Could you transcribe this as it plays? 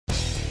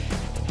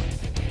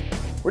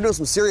We're doing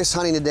some serious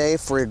hunting today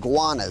for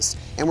iguanas,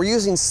 and we're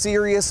using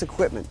serious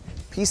equipment,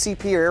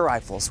 PCP air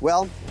rifles.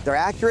 Well, they're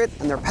accurate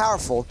and they're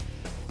powerful,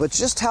 but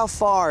just how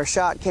far a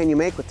shot can you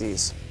make with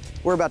these?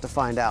 We're about to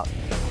find out.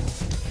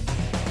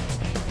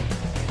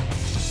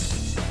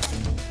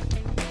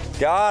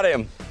 Got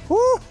him.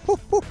 Woo!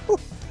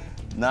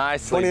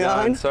 Nicely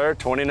 29? done, sir.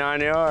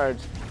 29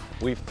 yards.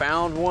 We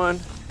found one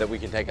that we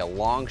can take a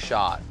long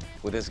shot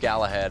with this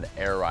Galahad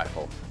air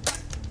rifle.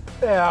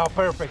 Yeah,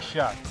 perfect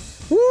shot.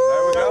 Woo!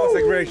 There we go.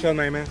 It's a great shot,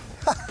 my man.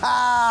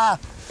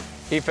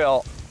 He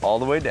fell all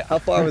the way down. How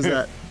far was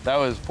that? That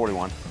was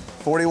 41.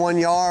 41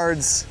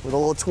 yards with a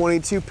little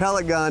 22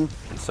 pellet gun.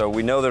 So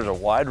we know there's a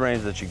wide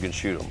range that you can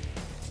shoot them.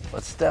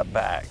 Let's step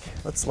back.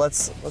 Let's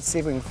see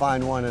if we can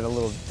find one at a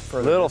little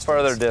further distance.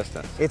 Further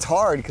distance. It's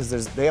hard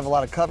because they have a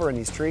lot of cover in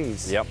these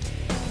trees. Yep.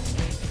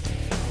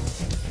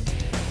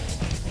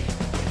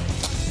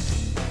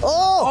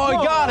 Oh! Oh,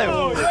 he got him.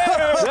 Oh,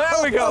 yeah.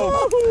 There we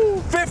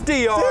go. 50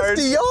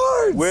 yards. 50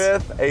 yards!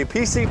 With a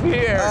PCP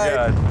air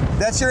gun.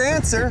 That's your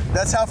answer.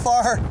 That's how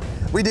far.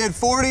 We did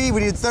 40,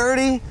 we did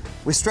 30.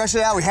 We stretched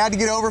it out. We had to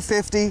get over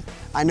 50.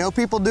 I know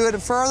people do it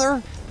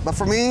further, but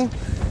for me,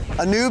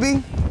 a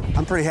newbie,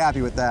 I'm pretty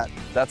happy with that.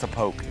 That's a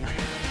poke.